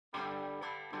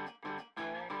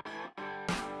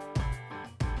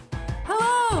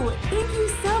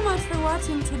much for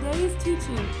watching today's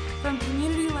teaching from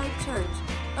Community Life Church.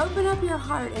 Open up your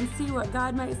heart and see what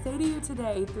God might say to you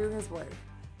today through His Word.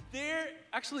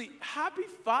 Happy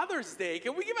Father's Day.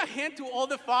 Can we give a hand to all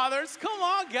the fathers? Come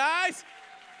on, guys.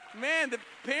 Man, the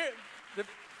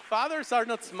fathers are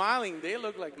not smiling. They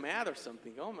look like mad or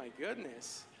something. Oh, my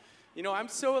goodness. You know, I'm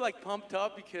so pumped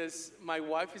up because my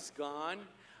wife is gone.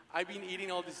 I've been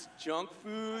eating all this junk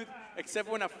food, except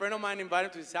when a friend of mine invited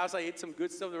me to his house, I ate some good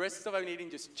stuff. The rest of the stuff I've been eating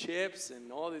just chips and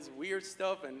all this weird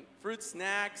stuff and fruit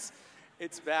snacks.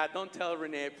 It's bad. Don't tell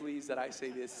Renee, please, that I say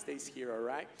this. Stays here, all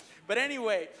right? But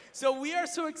anyway, so we are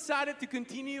so excited to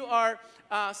continue our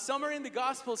Summer in the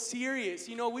Gospel series.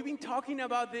 You know, we've been talking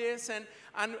about this, and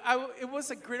it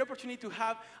was a great opportunity to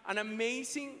have an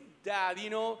amazing dad.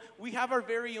 You know, we have our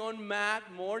very own Matt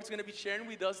Moore. Is going to be sharing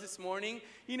with us this morning.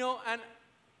 You know, and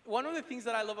one of the things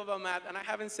that I love about Matt, and I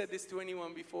haven't said this to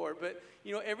anyone before, but,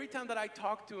 you know, every time that I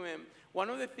talk to him, one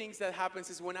of the things that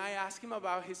happens is when I ask him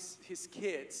about his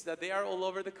kids, that they are all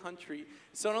over the country,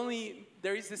 suddenly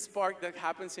there is this spark that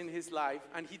happens in his life,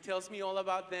 and he tells me all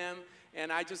about them,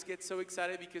 and I just get so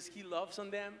excited because he loves on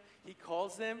them, he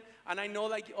calls them, and I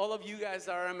know all of you guys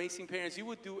are amazing parents. You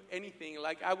would do anything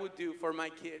like I would do for my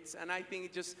kids, and I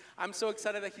think I'm so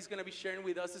excited that he's going to be sharing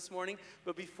with us this morning.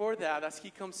 But before that, as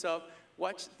he comes up,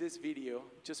 watch this video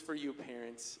just for you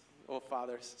parents or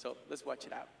fathers. So let's watch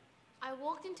it out. I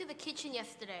walked into the kitchen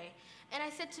yesterday and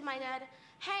I said to my dad,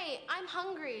 "Hey, I'm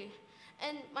hungry."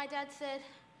 And my dad said,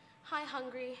 "Hi,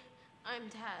 hungry. I'm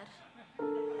Dad."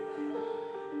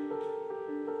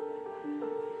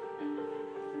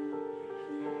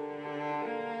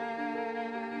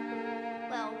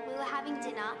 Well, we were having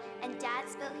dinner and Dad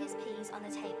spilled his peas on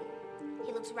the table.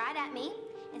 He looked right at me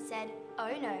and said,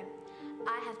 "Oh no,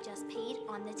 I have just peed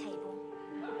on the table."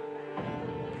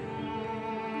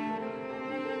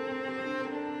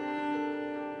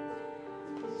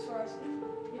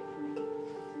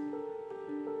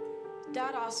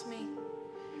 Dad asked me,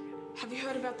 "Have you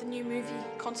heard about the new movie,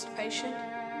 Constipation?"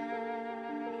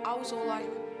 I was all like,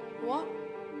 "What?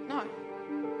 No."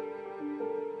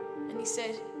 And he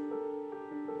said,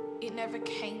 "It never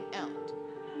came out."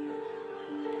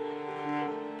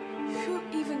 Who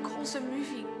even calls a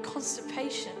movie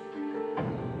Constipation?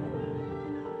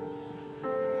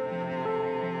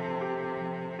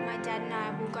 My dad and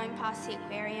I were going past the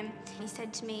aquarium. He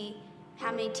said to me,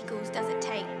 "How many tickles does it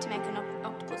take to make an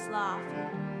octopus laugh?"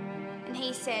 And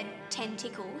he said, 10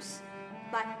 tickles.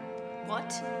 Like,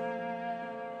 what?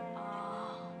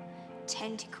 Oh,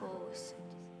 tentacles.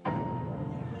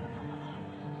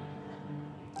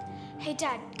 Hey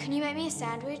Dad, can you make me a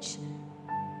sandwich?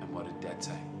 And what did Dad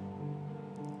say?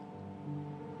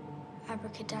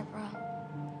 Abracadabra.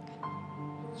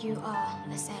 You are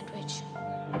a sandwich.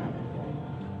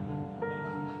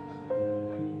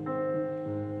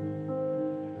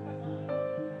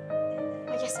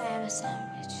 I guess I am a sandwich.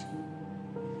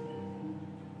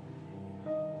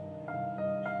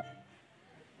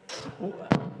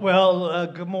 Well,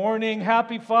 good morning.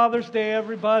 Happy Father's Day,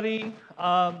 everybody.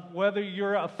 Whether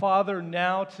you're a father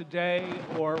now today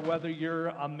or whether you're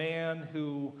a man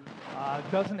who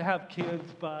doesn't have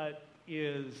kids but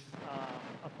is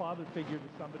a father figure to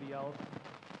somebody else,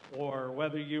 or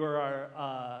whether you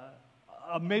are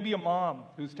maybe a mom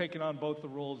who's taken on both the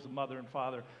roles of mother and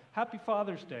father, happy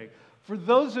Father's Day. For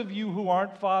those of you who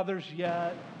aren't fathers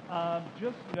yet,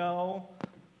 just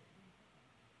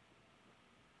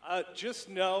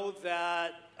know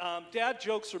that dad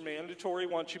jokes are mandatory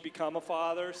once you become a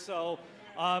father, so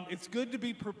it's good to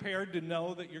be prepared to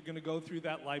know that you're going to go through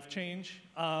that life change.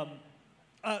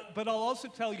 But I'll also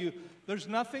tell you, there's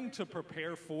nothing to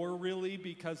prepare for, really,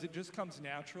 because it just comes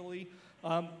naturally.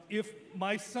 If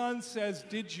my son says,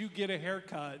 "Did you get a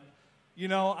haircut?" you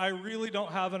know, I really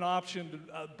don't have an option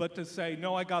but to say,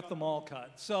 "No, I got them all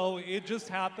cut." So it just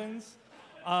happens.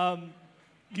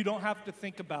 You don't have to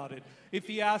think about it. If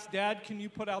he asks, "Dad, can you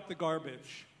put out the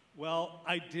garbage?" Well,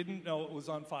 I didn't know it was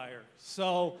on fire.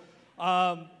 So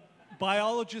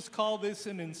biologists call this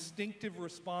an instinctive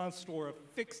response or a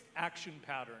fixed action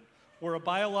pattern, where a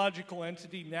biological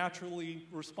entity naturally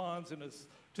responds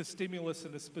to stimulus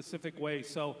in a specific way.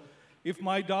 So if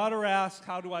my daughter asks,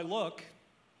 "How do I look?"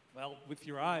 well, with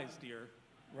your eyes, dear,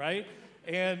 right?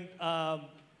 And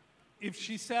if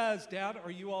she says, "Dad,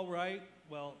 are you all right?"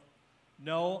 well,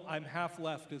 no, I'm half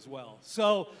left as well.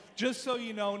 So just so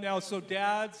you know now, so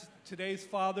dads, today's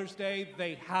Father's Day,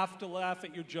 they have to laugh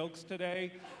at your jokes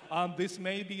today. This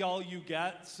may be all you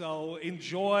get, so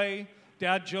enjoy.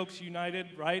 Dad Jokes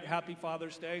United, right? Happy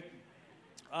Father's Day.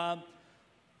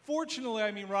 Fortunately,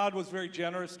 I mean, Rod was very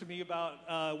generous to me about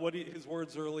his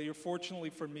words earlier.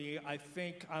 Fortunately for me, I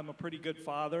think I'm a pretty good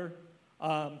father.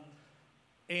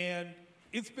 And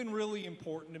it's been really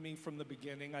important to me from the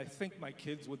beginning. I think my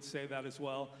kids would say that as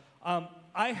well.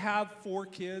 I have 4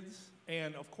 kids,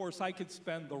 and of course I could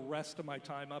spend the rest of my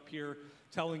time up here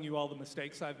telling you all the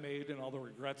mistakes I've made and all the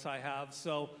regrets I have.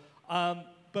 So,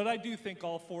 but I do think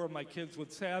all 4 of my kids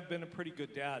would say I've been a pretty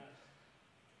good dad.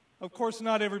 Of course,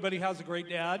 not everybody has a great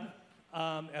dad.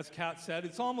 As Kat said,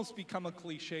 it's almost become a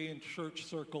cliche in church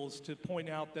circles to point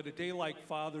out that a day like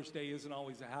Father's Day isn't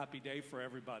always a happy day for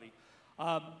everybody.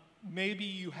 Maybe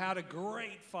you had a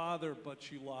great father,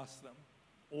 but you lost them.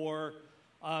 Or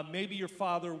maybe your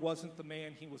father wasn't the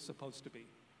man he was supposed to be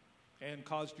and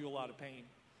caused you a lot of pain.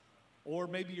 Or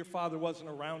maybe your father wasn't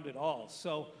around at all.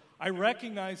 So I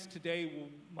recognize today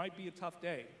might be a tough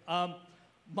day.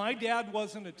 My dad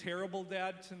wasn't a terrible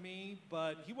dad to me,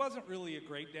 but he wasn't really a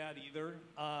great dad either.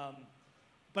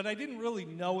 But I didn't really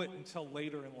know it until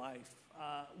later in life.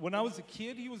 When I was a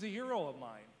kid, he was a hero of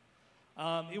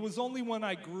mine. It was only when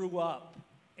I grew up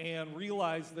and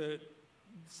realized that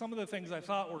some of the things I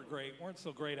thought were great weren't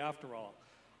so great after all.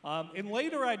 And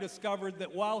later I discovered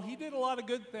that while he did a lot of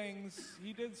good things,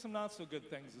 he did some not so good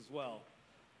things as well.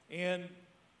 And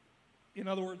in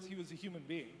other words, he was a human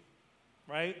being,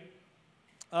 right?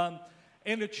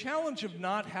 And a challenge of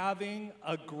not having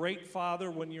a great father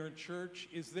when you're in church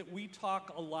is that we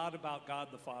talk a lot about God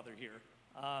the Father here.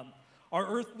 Our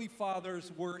earthly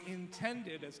fathers were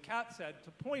intended, as Kat said,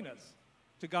 to point us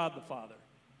to God the Father,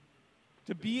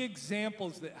 to be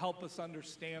examples that help us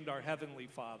understand our Heavenly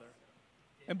Father.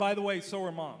 And by the way, so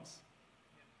are moms.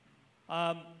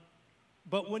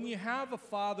 But when you have a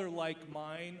father like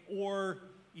mine, or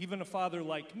even a father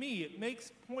like me, it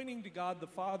makes pointing to God the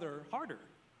Father harder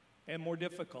and more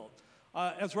difficult.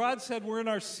 As Rod said, we're in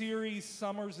our series,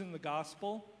 Summers in the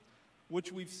Gospel,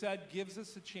 which we've said gives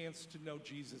us a chance to know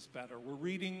Jesus better. We're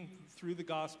reading through the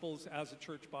Gospels as a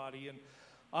church body,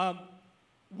 and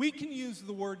we can use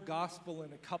the word gospel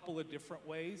in a couple of different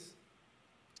ways.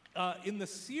 In the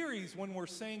series, when we're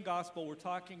saying gospel, we're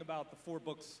talking about the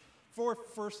 4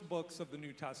 first books of the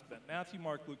New Testament, Matthew,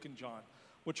 Mark, Luke, and John,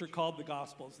 which are called the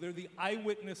Gospels. They're the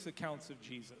eyewitness accounts of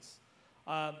Jesus.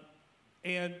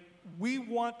 And we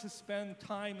want to spend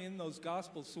time in those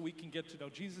Gospels so we can get to know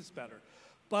Jesus better.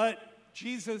 But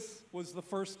Jesus was the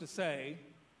first to say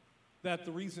that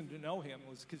the reason to know him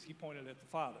was because he pointed at the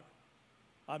Father.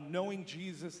 Knowing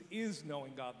Jesus is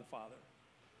knowing God the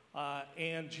Father.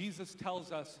 And Jesus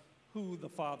tells us who the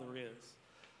Father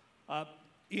is.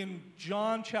 In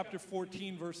John chapter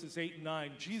 14, verses 8 and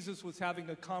 9, Jesus was having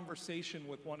a conversation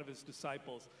with one of his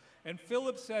disciples. And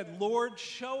Philip said, "Lord,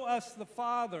 show us the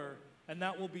Father, and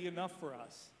that will be enough for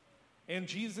us." And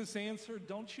Jesus answered,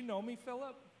 "Don't you know me,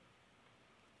 Philip?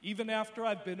 Even after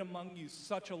I've been among you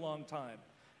such a long time,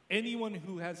 anyone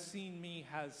who has seen me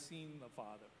has seen the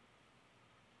Father."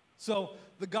 So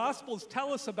the Gospels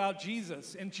tell us about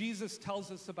Jesus, and Jesus tells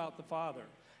us about the Father.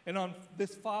 And on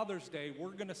this Father's Day,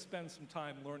 we're going to spend some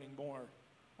time learning more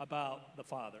about the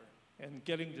Father and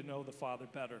getting to know the Father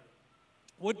better.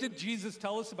 What did Jesus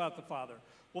tell us about the Father?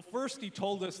 Well, first, he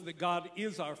told us that God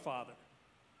is our Father.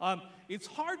 It's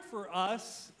hard for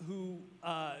us who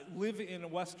live in a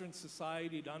Western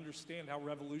society to understand how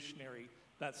revolutionary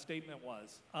that statement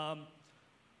was,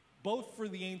 both for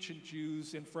the ancient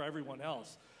Jews and for everyone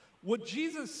else. What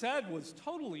Jesus said was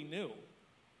totally new.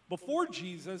 Before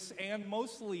Jesus, and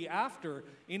mostly after,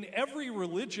 in every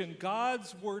religion,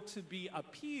 gods were to be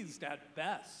appeased at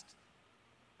best.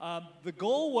 The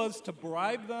goal was to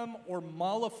bribe them or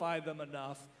mollify them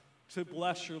enough to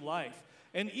bless your life.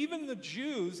 And even the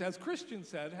Jews, as Christian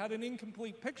said, had an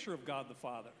incomplete picture of God the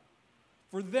Father.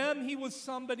 For them, he was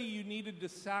somebody you needed to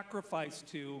sacrifice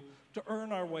to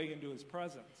earn our way into his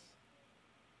presence.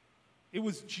 It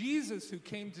was Jesus who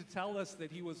came to tell us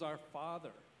that he was our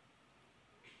Father.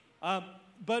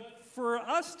 But for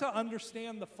us to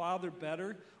understand the Father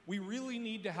better, we really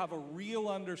need to have a real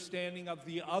understanding of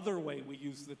the other way we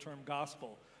use the term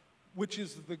gospel, which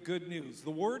is the good news.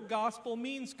 The word gospel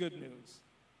means good news.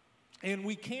 And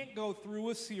we can't go through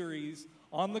a series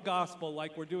on the gospel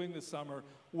like we're doing this summer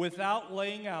without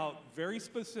laying out very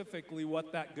specifically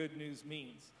what that good news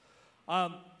means.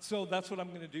 So that's what I'm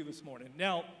going to do this morning.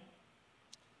 Now,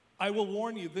 I will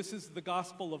warn you, this is the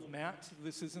Gospel of Matt.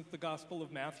 This isn't the Gospel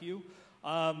of Matthew.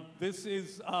 This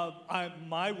is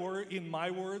my word, in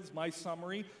my words, my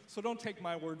summary, so don't take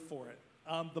my word for it.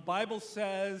 The Bible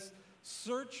says,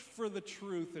 search for the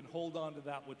truth and hold on to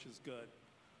that which is good.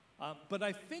 But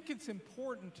I think it's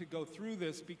important to go through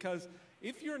this because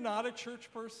if you're not a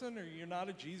church person or you're not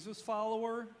a Jesus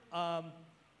follower,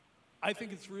 I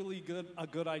think it's really a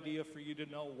good idea for you to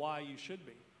know why you should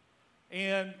be.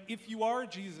 And if you are a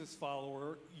Jesus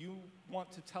follower, you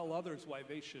want to tell others why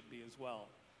they should be as well.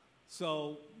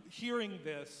 So hearing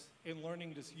this and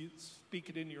learning to speak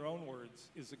it in your own words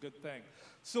is a good thing.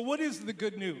 So what is the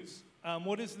good news?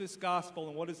 What is this gospel,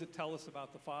 and what does it tell us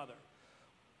about the Father?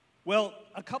 Well,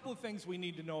 a couple of things we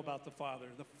need to know about the Father.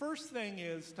 The first thing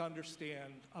is to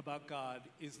understand about God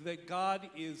is that God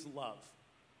is love.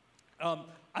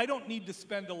 I don't need to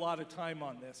spend a lot of time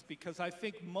on this because I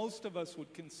think most of us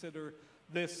would consider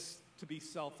this to be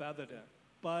self-evident.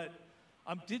 But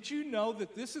did you know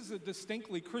that this is a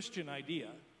distinctly Christian idea?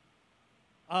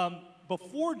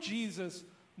 Before Jesus,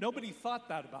 nobody thought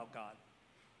that about God.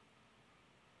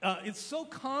 It's so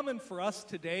common for us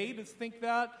today to think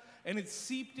that, and it's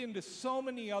seeped into so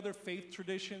many other faith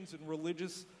traditions and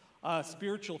religious,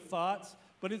 spiritual thoughts.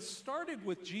 But it started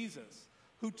with Jesus,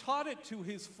 who taught it to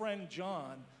his friend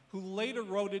John, who later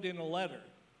wrote it in a letter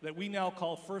that we now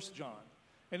call 1 John.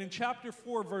 And in chapter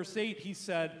 4, verse 8, he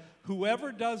said,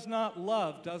 "Whoever does not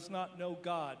love does not know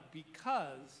God,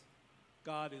 because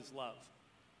God is love."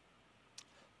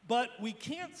 But we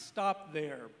can't stop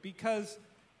there, because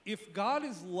if God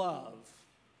is love,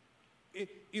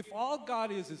 if all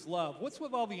God is love, what's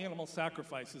with all the animal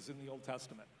sacrifices in the Old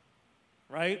Testament,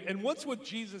 right? And what's with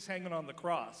Jesus hanging on the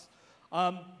cross?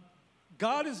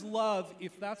 God is love,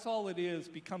 if that's all it is,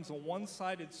 becomes a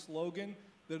one-sided slogan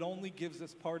that only gives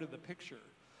us part of the picture.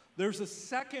 There's a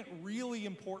second really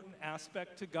important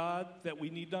aspect to God that we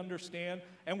need to understand,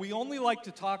 and we only like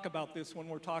to talk about this when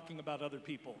we're talking about other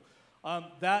people.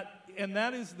 That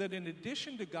is that in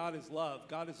addition to God is love,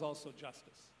 God is also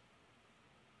justice.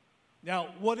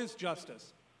 Now, what is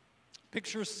justice?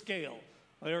 Picture a scale.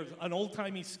 There's an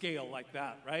old-timey scale like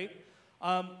that, right?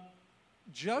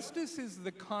 Justice is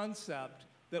the concept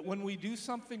that when we do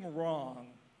something wrong,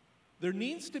 there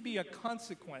needs to be a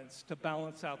consequence to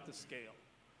balance out the scale.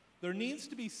 There needs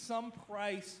to be some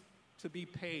price to be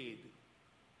paid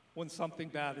when something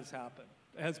bad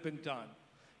has been done.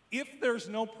 If there's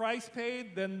no price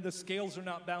paid, then the scales are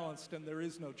not balanced and there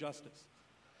is no justice.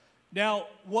 Now,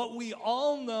 what we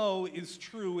all know is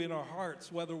true in our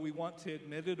hearts, whether we want to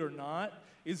admit it or not,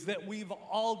 is that we've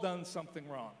all done something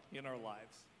wrong in our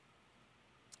lives.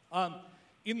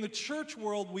 In the church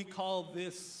world, we call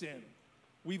this sin.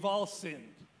 We've all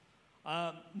sinned.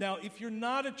 Now, if you're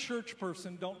not a church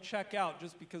person, don't check out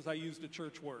just because I used a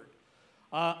church word.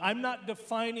 I'm not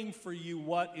defining for you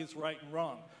what is right and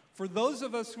wrong. For those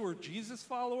of us who are Jesus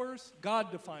followers,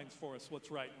 God defines for us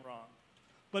what's right and wrong.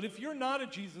 But if you're not a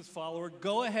Jesus follower,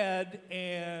 go ahead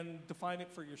and define it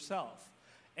for yourself.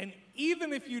 And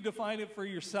even if you define it for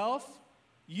yourself,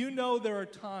 you know there are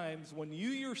times when you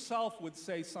yourself would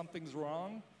say something's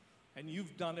wrong, and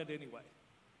you've done it anyway.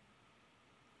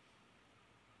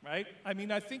 Right? I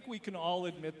mean, I think we can all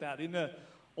admit that. In the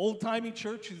old-timey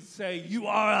church, you'd say, "You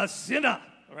are a sinner,"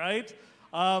 right?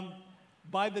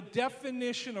 By the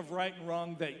definition of right and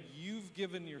wrong that you've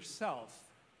given yourself,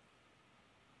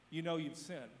 you know you've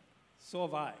sinned. So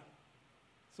have I.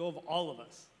 So have all of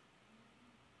us.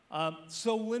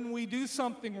 So when we do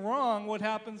something wrong, what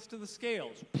happens to the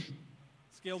scales?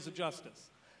 Scales of justice.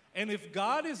 And if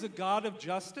God is a God of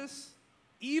justice,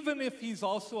 even if he's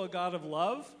also a God of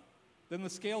love, then the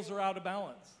scales are out of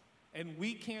balance. And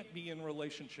we can't be in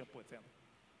relationship with him.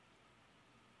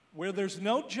 Where there's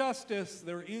no justice,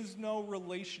 there is no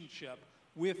relationship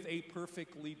with a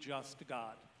perfectly just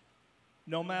God,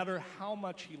 no matter how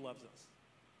much he loves us.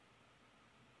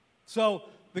 So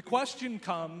the question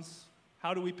comes,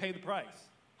 how do we pay the price?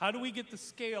 How do we get the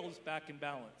scales back in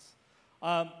balance?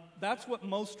 That's what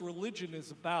most religion is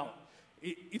about.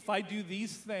 If I do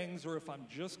these things, or if I'm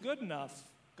just good enough,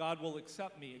 God will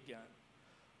accept me again.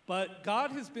 But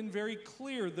God has been very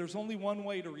clear there's only one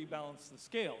way to rebalance the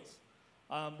scales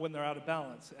when they're out of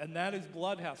balance, and that is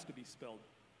blood has to be spilled.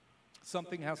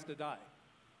 Something has to die.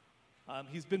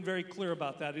 He's been very clear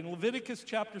about that. In Leviticus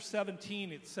chapter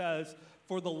 17, it says,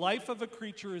 "For the life of a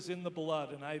creature is in the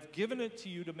blood, and I have given it to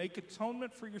you to make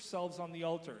atonement for yourselves on the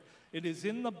altar. It is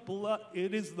the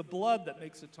blood that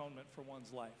makes atonement for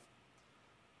one's life."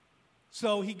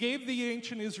 So he gave the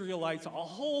ancient Israelites a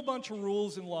whole bunch of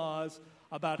rules and laws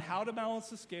about how to balance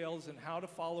the scales and how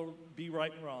to be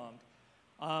right and wrong,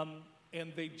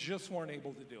 and they just weren't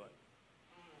able to do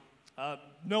it.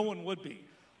 No one would be.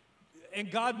 And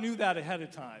God knew that ahead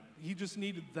of time. He just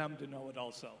needed them to know it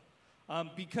also.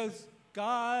 Because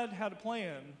God had a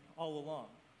plan all along.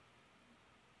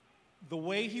 The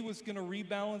way he was going to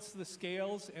rebalance the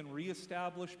scales and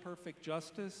reestablish perfect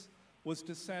justice was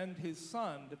to send his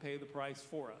son to pay the price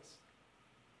for us.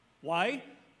 Why?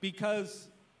 Because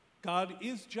God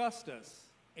is justice,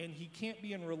 and he can't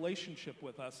be in relationship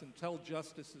with us until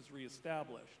justice is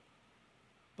reestablished.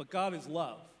 But God is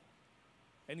love,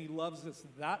 and he loves us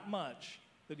that much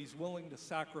that he's willing to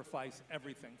sacrifice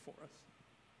everything for us.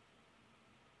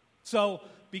 So,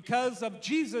 because of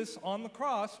Jesus on the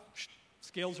cross,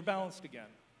 scales are balanced again,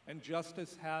 and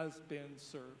justice has been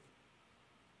served.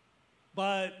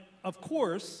 But, of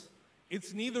course,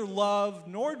 it's neither love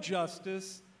nor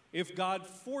justice if God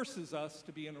forces us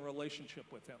to be in a relationship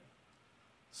with him.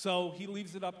 So he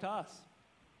leaves it up to us.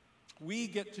 We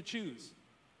get to choose.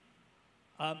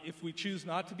 If we choose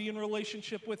not to be in a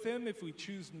relationship with him, if we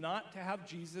choose not to have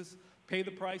Jesus pay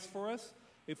the price for us,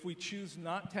 if we choose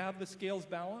not to have the scales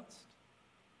balanced,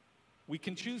 we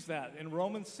can choose that. And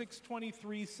Romans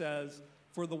 6:23 says,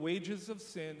 "For the wages of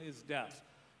sin is death."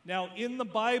 Now, in the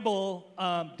Bible,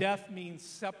 death means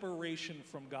separation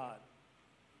from God.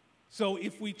 So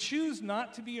if we choose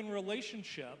not to be in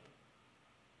relationship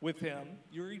with him,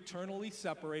 you're eternally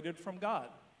separated from God.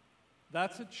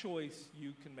 That's a choice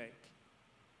you can make.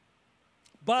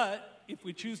 But if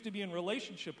we choose to be in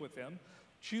relationship with him,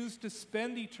 choose to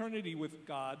spend eternity with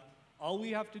God, all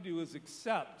we have to do is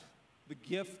accept the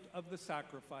gift of the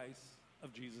sacrifice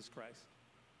of Jesus Christ.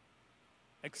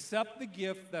 Accept the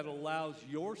gift that allows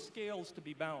your scales to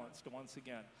be balanced once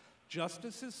again.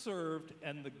 Justice is served,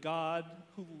 and the God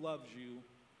who loves you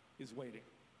is waiting.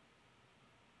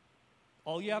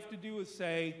 All you have to do is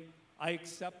say, I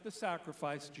accept the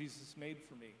sacrifice Jesus made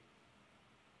for me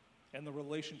and the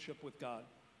relationship with God.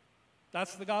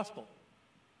 That's the gospel.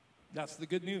 That's the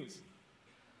good news.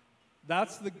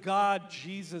 That's the God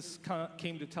Jesus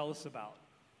came to tell us about.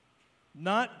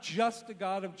 Not just a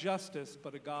God of justice,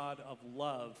 but a God of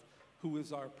love who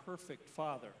is our perfect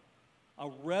Father. A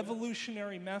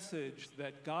revolutionary message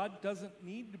that God doesn't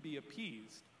need to be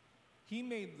appeased. He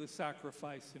made the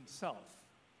sacrifice himself,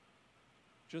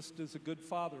 just as a good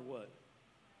father would.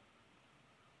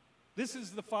 This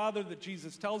is the Father that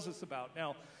Jesus tells us about.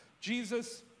 Now,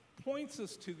 Jesus points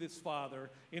us to this Father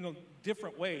in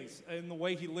different ways, in the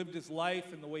way he lived his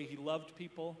life, in the way he loved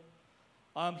people.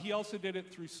 He also did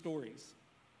it through stories.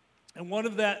 And one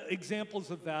of the examples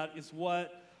of that is what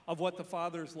the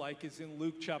Father is like is in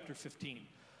Luke chapter 15.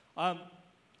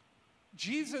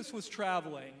 Jesus was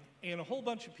traveling, and a whole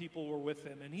bunch of people were with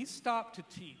him, and he stopped to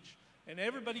teach. And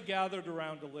everybody gathered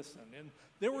around to listen. And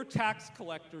there were tax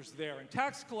collectors there. And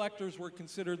tax collectors were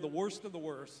considered the worst of the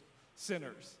worst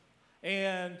sinners.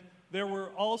 And there were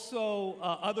also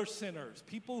other sinners,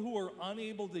 people who were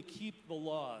unable to keep the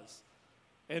laws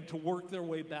and to work their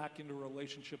way back into a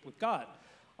relationship with God.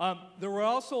 There were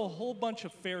also a whole bunch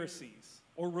of Pharisees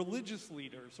or religious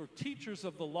leaders or teachers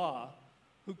of the law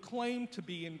who claimed to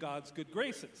be in God's good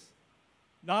graces,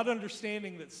 not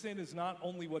understanding that sin is not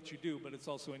only what you do, but it's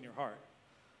also in your heart.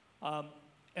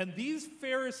 And these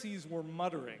Pharisees were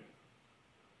muttering,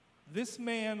 "This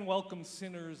man welcomes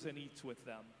sinners and eats with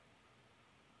them,"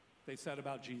 they said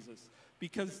about Jesus,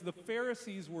 because the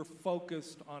Pharisees were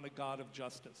focused on a God of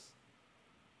justice.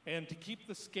 And to keep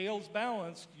the scales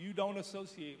balanced, you don't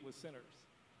associate with sinners.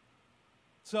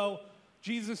 So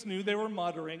Jesus knew they were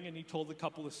muttering, and he told a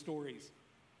couple of stories.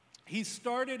 He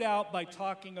started out by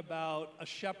talking about a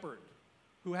shepherd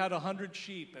who had 100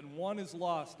 sheep, and one is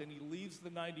lost, and he leaves the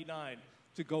 99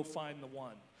 to go find the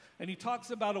one. And he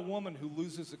talks about a woman who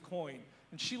loses a coin,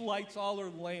 and she lights all her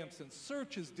lamps and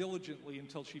searches diligently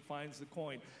until she finds the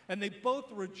coin. And they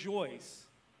both rejoice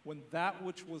when that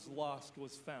which was lost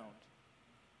was found.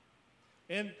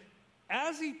 And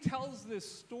as he tells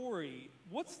this story,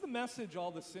 what's the message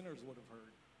all the sinners would have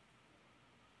heard?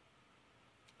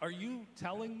 Are you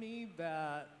telling me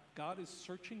that God is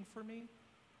searching for me?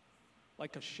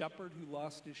 Like a shepherd who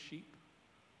lost his sheep?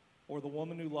 Or the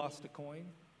woman who lost a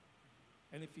coin?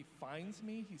 And if he finds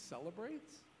me, he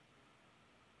celebrates?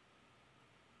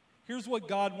 Here's what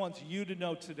God wants you to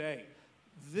know today.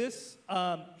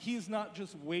 He's not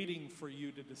just waiting for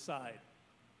you to decide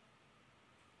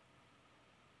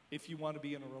if you want to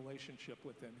be in a relationship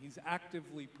with him. He's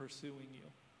actively pursuing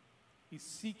you. He's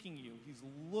seeking you. He's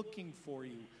looking for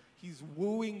you. He's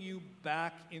wooing you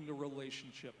back into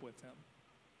relationship with him.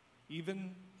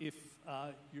 Even if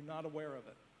you're not aware of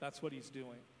it. That's what he's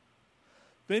doing.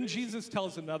 Then Jesus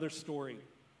tells another story.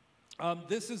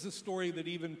 This is a story that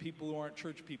even people who aren't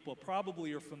church people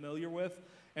probably are familiar with.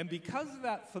 And because of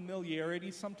that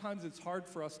familiarity, sometimes it's hard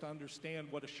for us to understand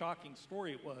what a shocking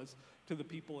story it was to the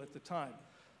people at the time.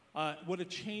 What a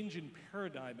change in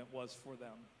paradigm it was for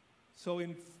them. So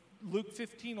in Luke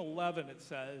 15:11 it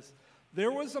says,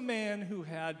 "There was a man who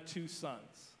had 2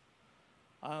 sons.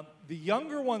 The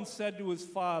younger one said to his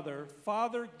father,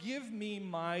 "Father, give me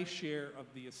my share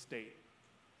of the estate."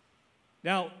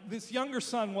 Now, this younger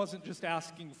son wasn't just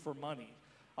asking for money.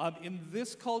 In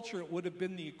this culture, it would have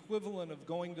been the equivalent of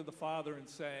going to the father and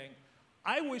saying,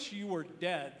 "I wish you were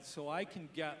dead so I can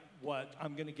get what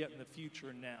I'm going to get in the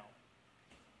future now."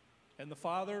 And the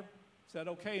father said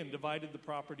okay and divided the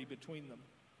property between them.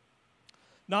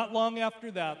 Not long after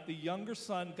that, the younger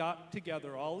son got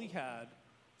together all he had,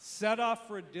 set off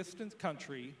for a distant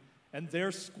country, and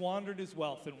there squandered his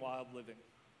wealth in wild living.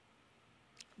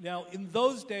 Now, in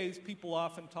those days, people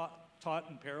often taught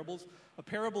in parables. A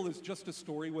parable is just a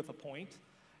story with a point.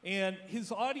 And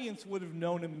his audience would have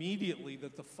known immediately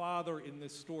that the father in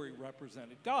this story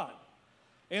represented God.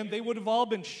 And they would have all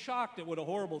been shocked at what a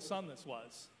horrible son this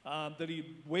was, that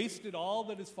he wasted all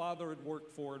that his father had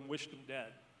worked for and wished him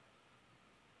dead.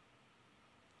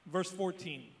 Verse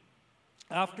 14,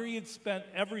 after he had spent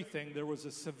everything, there was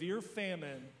a severe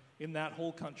famine in that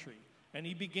whole country, and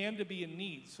he began to be in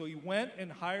need. So he went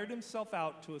and hired himself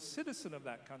out to a citizen of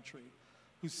that country,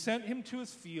 who sent him to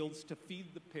his fields to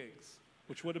feed the pigs,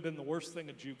 which would have been the worst thing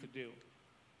a Jew could do.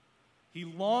 He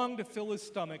longed to fill his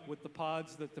stomach with the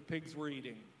pods that the pigs were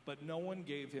eating, but no one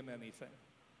gave him anything.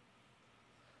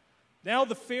 Now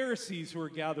the Pharisees who were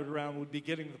gathered around would be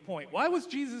getting the point. Why was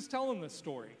Jesus telling this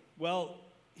story? Well,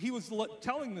 he was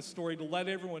telling this story to let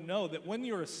everyone know that when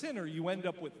you're a sinner, you end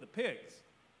up with the pigs.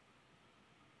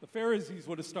 The Pharisees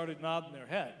would have started nodding their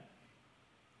head.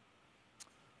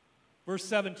 Verse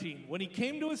 17, when he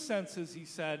came to his senses, he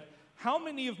said, "How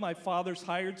many of my father's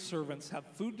hired servants have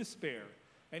food to spare?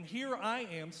 And here I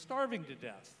am starving to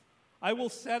death. I will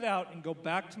set out and go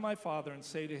back to my father and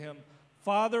say to him,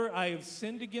 'Father, I have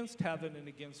sinned against heaven and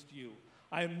against you.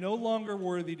 I am no longer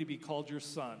worthy to be called your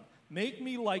son. Make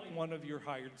me like one of your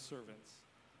hired servants.'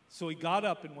 So he got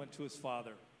up and went to his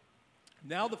father."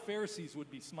 Now the Pharisees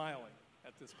would be smiling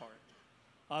at this part.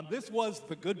 This was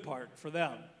the good part for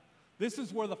them. This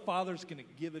is where the father's going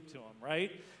to give it to him,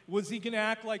 right? Was he going to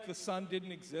act like the son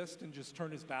didn't exist and just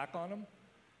turn his back on him?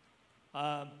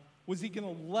 Was he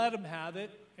going to let him have it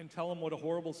and tell him what a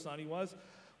horrible son he was?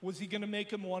 Was he going to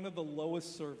make him one of the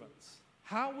lowest servants?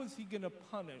 How was he going to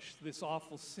punish this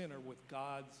awful sinner with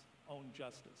God's own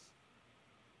justice?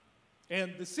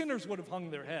 And the sinners would have hung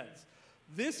their heads.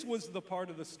 This was the part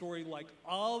of the story, like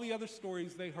all the other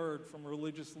stories they heard from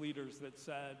religious leaders, that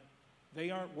said they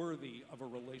aren't worthy of a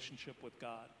relationship with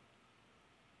God.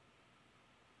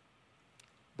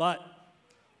 But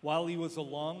while he was a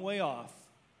long way off,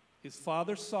 his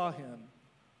father saw him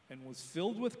and was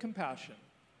filled with compassion.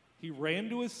 He ran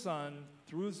to his son,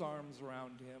 threw his arms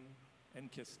around him,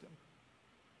 and kissed him.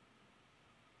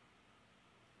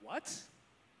 What?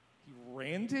 He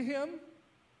ran to him?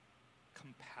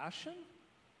 Compassion?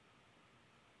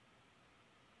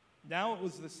 Now it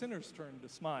was the sinner's turn to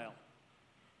smile.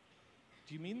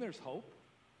 Do you mean there's hope?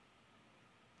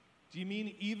 Do you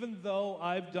mean even though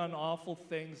I've done awful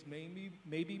things,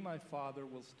 maybe my father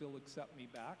will still accept me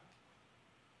back?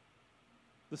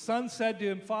 The son said to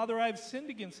him, "Father, I have sinned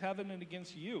against heaven and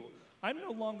against you. I'm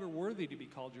no longer worthy to be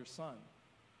called your son."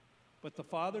 But the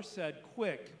father said,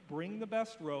 "Quick, bring the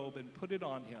best robe and put it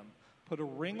on him. Put a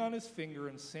ring on his finger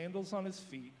and sandals on his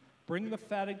feet. Bring the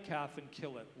fatted calf and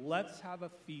kill it. Let's have a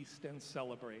feast and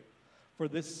celebrate. For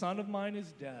this son of mine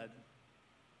is dead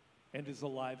and is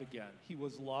alive again. He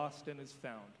was lost and is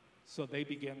found." So they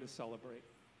began to celebrate.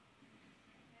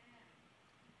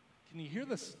 Can you hear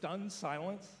the stunned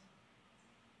silence?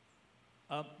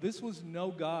 This was no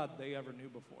God they ever knew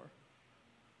before.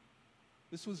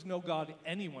 This was no God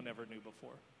anyone ever knew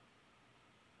before.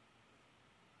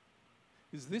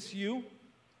 Is this you?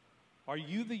 Are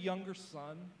you the younger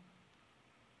son?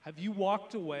 Have you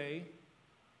walked away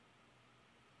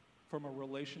from a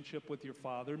relationship with your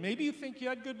father? Maybe you think you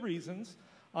had good reasons.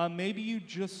 Maybe you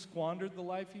just squandered the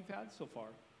life you've had so far.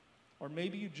 Or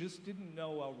maybe you just didn't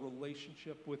know a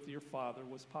relationship with your father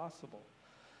was possible.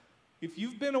 If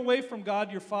you've been away from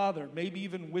God, your father, maybe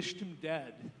even wished him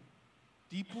dead,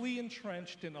 deeply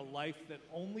entrenched in a life that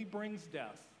only brings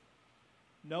death,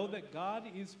 know that God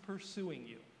is pursuing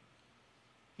you.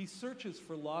 He searches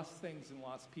for lost things and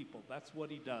lost people. That's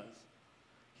what he does.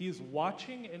 He is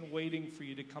watching and waiting for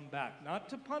you to come back, not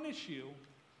to punish you,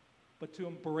 but to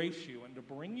embrace you and to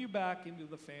bring you back into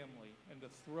the family and to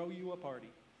throw you a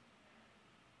party.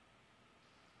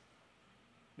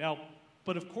 Now,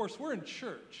 but of course, we're in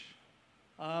church.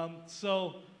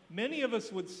 So many of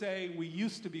us would say we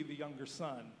used to be the younger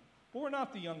son, but we're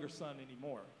not the younger son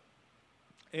anymore.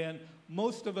 And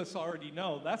most of us already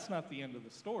know that's not the end of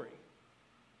the story.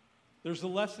 There's a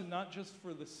lesson not just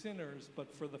for the sinners,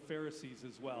 but for the Pharisees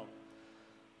as well.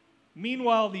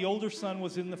 Meanwhile, the older son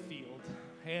was in the field,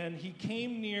 and he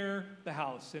came near the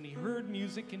house, and he heard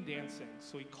music and dancing.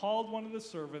 So he called one of the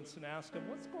servants and asked him,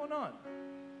 "What's going on?"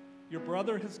 "Your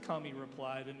brother has come," he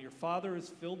replied, "and your father has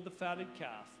filled the fatted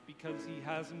calf because he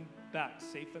has him back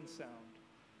safe and sound."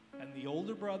 And the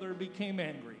older brother became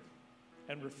angry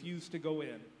and refused to go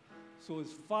in. So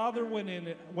his father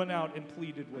went out and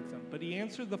pleaded with him. But he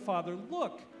answered the father,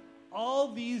 "Look,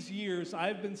 all these years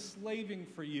I've been slaving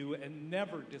for you and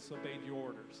never disobeyed your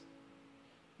orders.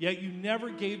 Yet you never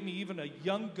gave me even a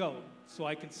young goat so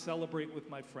I could celebrate with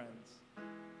my friends.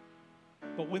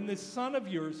 But when this son of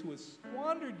yours who has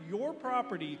squandered your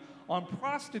property on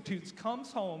prostitutes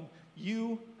comes home,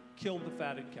 you killed the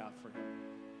fatted calf for him."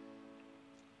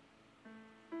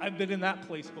 I've been in that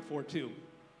place before too.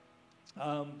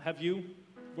 Have you?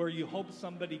 Where you hope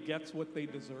somebody gets what they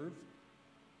deserve?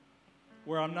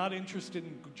 Where I'm not interested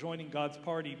in joining God's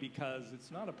party because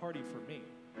it's not a party for me.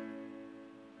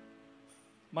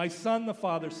 "My son," the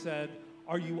father said,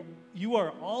 you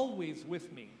are always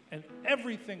with me, and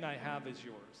everything I have is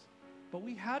yours. But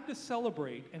we had to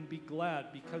celebrate and be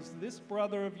glad because this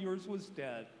brother of yours was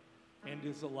dead and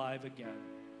is alive again.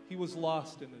 He was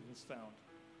lost and is found."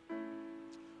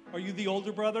 Are you the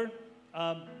older brother?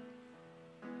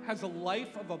 Has a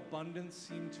life of abundance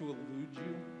seemed to elude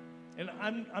you? And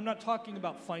I'm not talking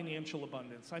about financial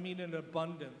abundance. I mean an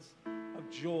abundance of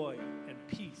joy and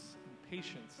peace and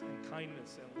patience and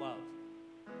kindness and love.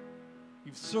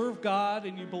 You've served God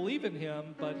and you believe in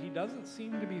Him, but He doesn't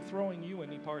seem to be throwing you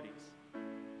any parties.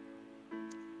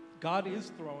 God is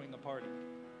throwing a party,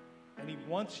 and He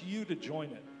wants you to join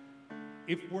it.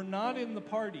 If we're not in the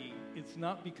party, it's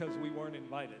not because we weren't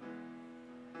invited.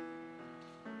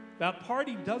 That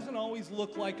party doesn't always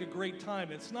look like a great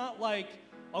time. It's not like,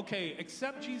 okay,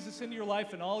 accept Jesus into your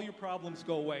life and all your problems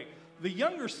go away. The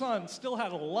younger son still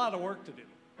had a lot of work to do,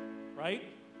 right?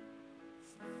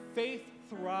 Faith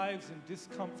thrives in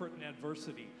discomfort and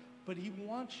adversity, but He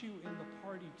wants you in the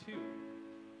party too.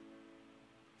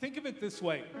 Think of it this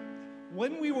way.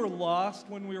 When we were lost,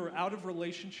 when we were out of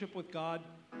relationship with God,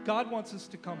 God wants us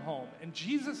to come home, and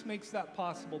Jesus makes that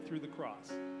possible through the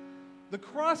cross. The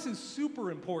cross is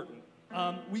super important.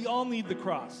 We all need the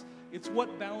cross. It's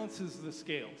what balances the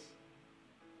scales.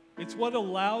 It's what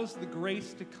allows the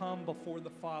grace to come before the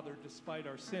Father despite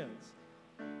our sins.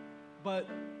 But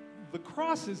the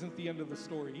cross isn't the end of the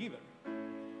story either.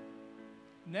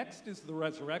 Next is the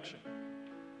resurrection.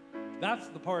 That's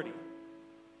the party.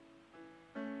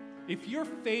 If your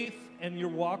faith and your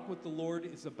walk with the Lord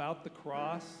is about the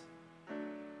cross,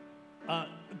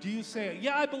 do you say,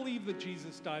 "Yeah, I believe that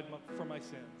Jesus died for my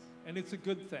sins, and it's a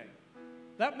good thing"?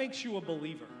 That makes you a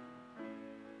believer.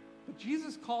 But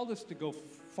Jesus called us to go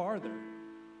farther.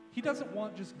 He doesn't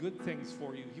want just good things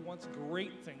for you. He wants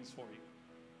great things for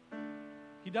you.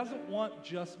 He doesn't want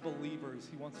just believers.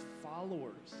 He wants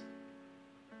followers.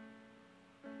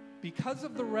 Because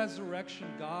of the resurrection,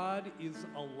 God is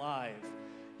alive.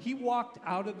 He walked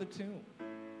out of the tomb.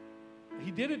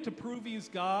 He did it to prove He's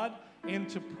God and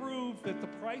to prove that the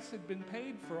price had been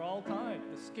paid for all time.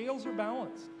 The scales are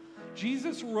balanced.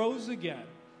 Jesus rose again.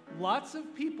 Lots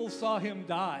of people saw Him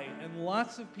die, and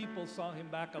lots of people saw Him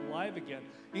back alive again,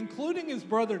 including His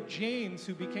brother James,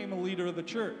 who became a leader of the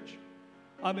church.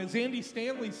 As Andy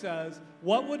Stanley says,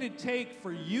 what would it take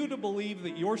for you to believe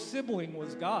that your sibling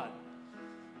was God?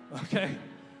 Okay?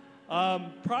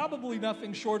 Probably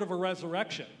nothing short of a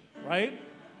resurrection, right?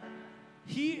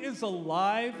 He is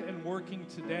alive and working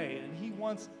today, and He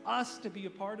wants us to be a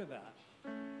part of that.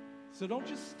 So don't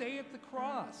just stay at the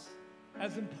cross.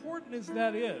 As important as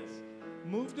that is,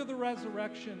 move to the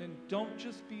resurrection and don't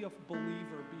just be a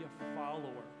believer, be a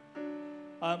follower.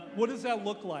 What does that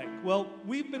look like? Well,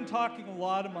 we've been talking a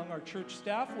lot among our church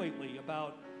staff lately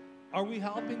about, are we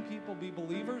helping people be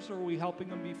believers or are we helping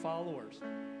them be followers?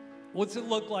 What's it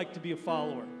look like to be a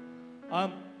follower?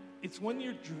 It's when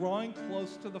you're drawing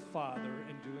close to the Father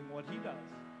and doing what He does.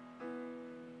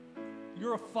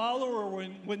 You're a follower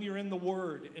when you're in the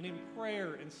Word and in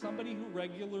prayer and somebody who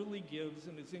regularly gives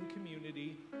and is in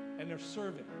community and they're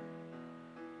serving.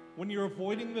 When you're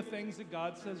avoiding the things that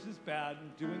God says is bad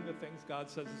and doing the things God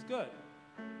says is good.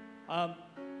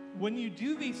 When you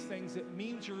do these things, it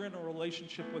means you're in a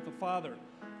relationship with the Father.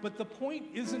 But the point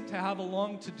isn't to have a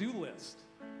long to-do list.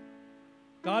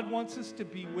 God wants us to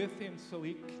be with Him so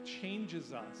He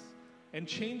changes us and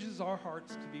changes our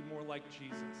hearts to be more like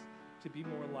Jesus, to be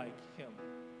more like Him.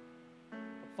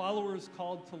 A follower is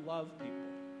called to love people.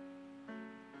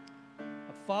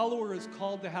 A follower is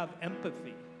called to have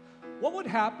empathy. What would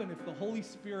happen if the Holy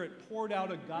Spirit poured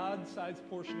out a God-sized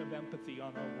portion of empathy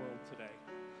on our world today?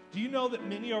 Do you know that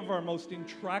many of our most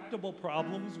intractable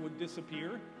problems would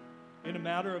disappear in a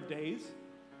matter of days?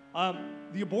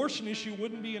 The abortion issue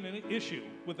wouldn't be an issue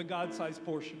with a God-sized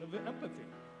portion of empathy.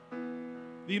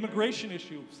 The immigration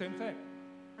issue, same thing.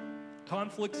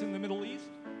 Conflicts in the Middle East,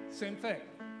 same thing,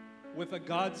 with a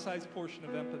God-sized portion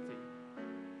of empathy.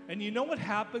 And you know what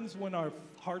happens when our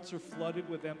hearts are flooded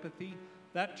with empathy?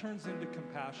 That turns into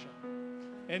compassion.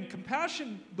 And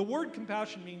compassion, the word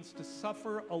compassion means to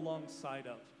suffer alongside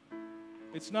of.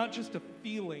 It's not just a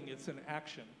feeling, it's an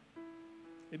action.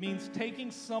 It means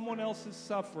taking someone else's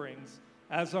sufferings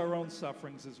as our own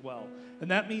sufferings as well.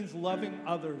 And that means loving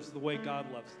others the way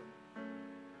God loves them.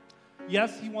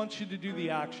 Yes, he wants you to do the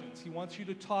actions. He wants you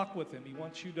to talk with him. He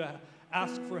wants you to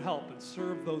ask for help and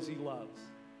serve those he loves.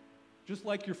 Just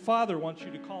like your father wants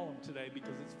you to call him today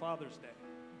because it's Father's Day.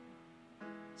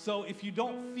 So if you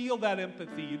don't feel that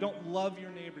empathy, you don't love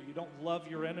your neighbor, you don't love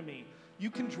your enemy,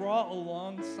 you can draw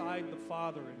alongside the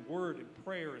Father in word and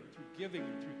prayer and through giving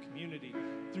and through community,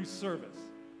 through service.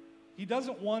 He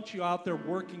doesn't want you out there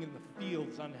working in the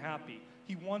fields unhappy.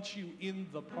 He wants you in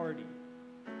the party.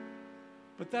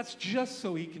 But that's just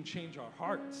so he can change our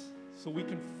hearts, so we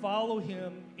can follow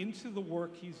him into the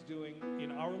work he's doing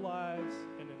in our lives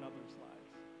and in others'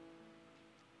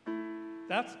 lives.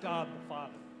 That's God the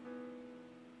Father.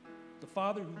 The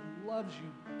Father who loves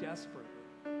you desperately,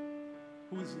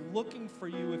 who is looking for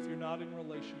you if you're not in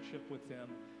relationship with him,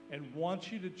 and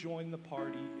wants you to join the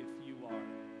party if you are.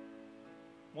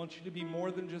 Wants you to be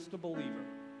more than just a believer,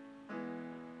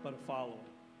 but a follower.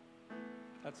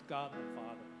 That's God the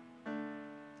Father.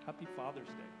 Happy Father's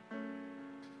Day.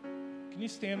 Can you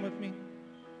stand with me?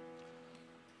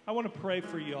 I want to pray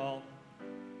for you all.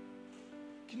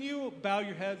 Can you bow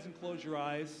your heads and close your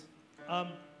eyes?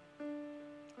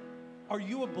 Are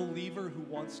you a believer who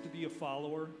wants to be a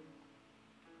follower?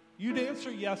 You'd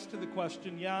answer yes to the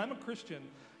question, yeah, I'm a Christian.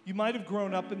 You might have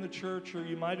grown up in the church or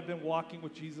you might have been walking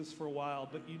with Jesus for a while,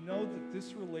 but you know that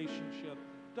this relationship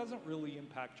doesn't really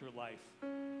impact your life.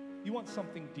 You want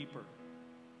something deeper.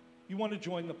 You want to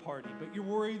join the party, but you're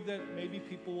worried that maybe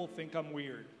people will think I'm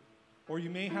weird, or you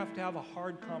may have to have a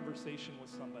hard conversation with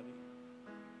somebody,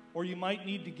 or you might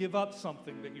need to give up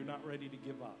something that you're not ready to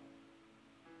give up.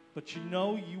 But you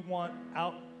know you want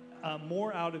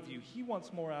more out of you. He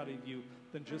wants more out of you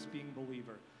than just being a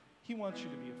believer. He wants you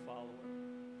to be a follower.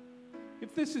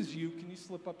 If this is you, can you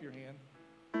slip up your hand?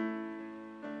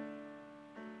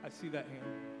 I see that hand.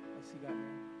 I see that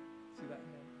hand. See that hand?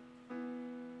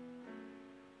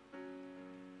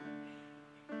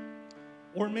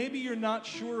 Or maybe you're not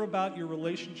sure about your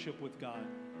relationship with God.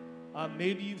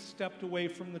 Maybe you've stepped away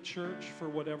from the church for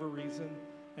whatever reason,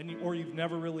 or you've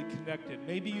never really connected.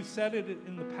 Maybe you said it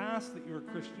in the past that you're a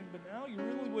Christian, but now you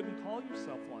really wouldn't call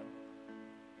yourself one.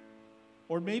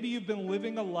 Or maybe you've been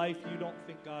living a life you don't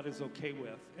think God is okay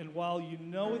with, and while you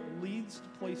know it leads to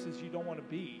places you don't want to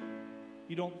be,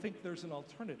 you don't think there's an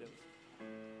alternative.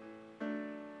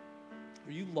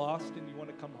 Are you lost and you want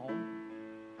to come home?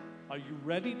 Are you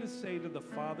ready to say to the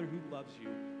Father who loves you,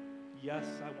 yes,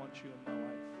 I want you in my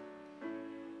life?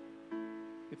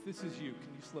 If this is you,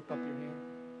 can you slip up your hand?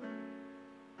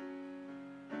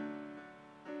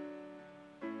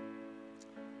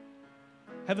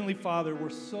 Heavenly Father, we're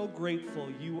so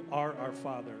grateful you are our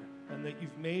Father and that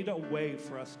you've made a way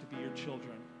for us to be your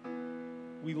children.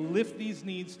 We lift these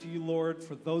needs to you, Lord,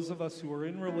 for those of us who are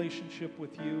in relationship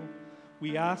with you.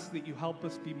 We ask that you help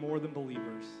us be more than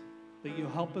believers, that you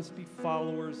help us be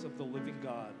followers of the living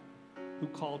God who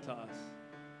called to us.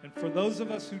 And for those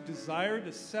of us who desire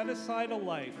to set aside a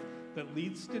life that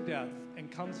leads to death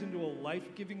and comes into a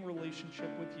life-giving relationship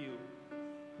with you,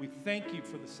 we thank you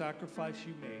for the sacrifice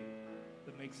you made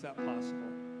that makes that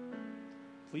possible.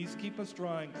 Please keep us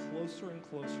drawing closer and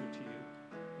closer to you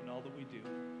in all that we do.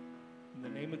 In the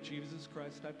name of Jesus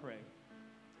Christ, I pray.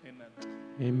 Amen.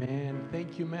 Amen.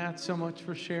 Thank you, Matt, so much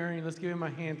for sharing. Let's give him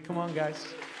a hand. Come on,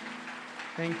 guys.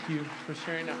 Thank you for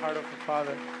sharing the heart of the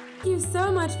Father. Thank you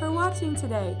so much for watching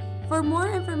today. For more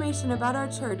information about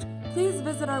our church, please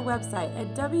visit our website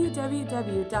at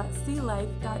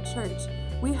www.clife.church.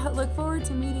 We look forward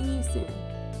to meeting you soon.